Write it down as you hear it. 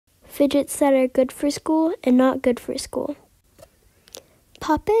fidgets that are good for school and not good for school.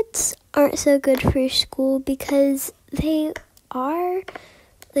 Poppets aren't so good for school because they are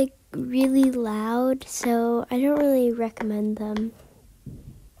like really loud, so I don't really recommend them.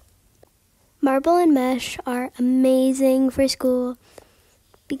 Marble and mesh are amazing for school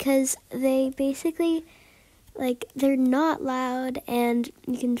because they basically, like, they're not loud and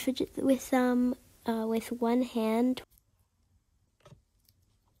you can fidget with them with one hand.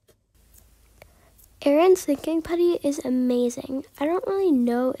 Aaron's thinking putty is amazing. I don't really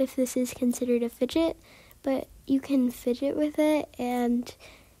know if this is considered a fidget, but you can fidget with it, and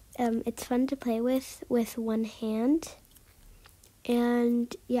it's fun to play with one hand.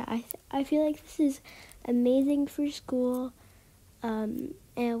 And yeah, I feel like this is amazing for school, and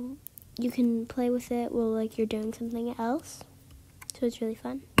you can play with it while like you're doing something else, so it's really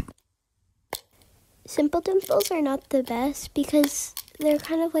fun. Simple dimples are not the best because they're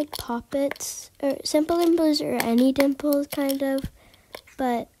kind of like poppets, or simple dimples or any dimples kind of,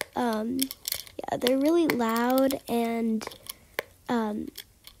 but yeah, they're really loud, and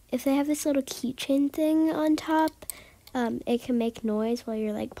if they have this little keychain thing on top, it can make noise while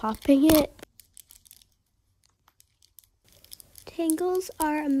you're like popping it. Tangles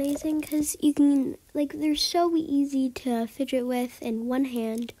are amazing because you can, like, they're so easy to fidget with in one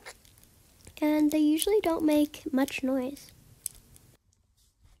hand, and they usually don't make much noise.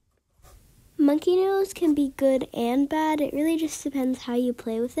 Monkey nails can be good and bad. It really just depends how you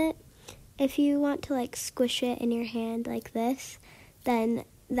play with it. If you want to like squish it in your hand like this, then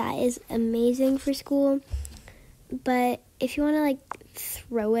that is amazing for school. But if you want to like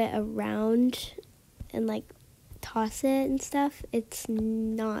throw it around and like toss it and stuff, it's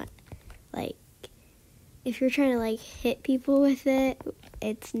not, like, if you're trying to like hit people with it,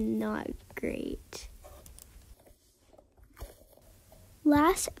 it's not great.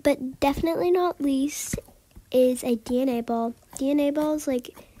 Last but definitely not least is a DNA ball. DNA balls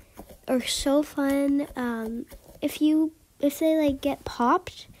are so fun. If they like get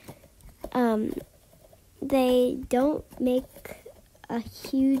popped, they don't make a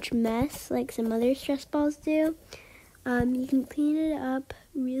huge mess like some other stress balls do. You can clean it up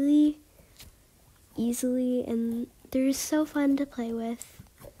really easily, and they're just so fun to play with.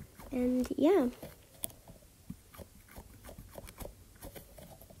 And yeah.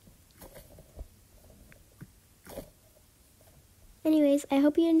 Anyways, I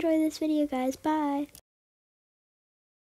hope you enjoyed this video, guys. Bye!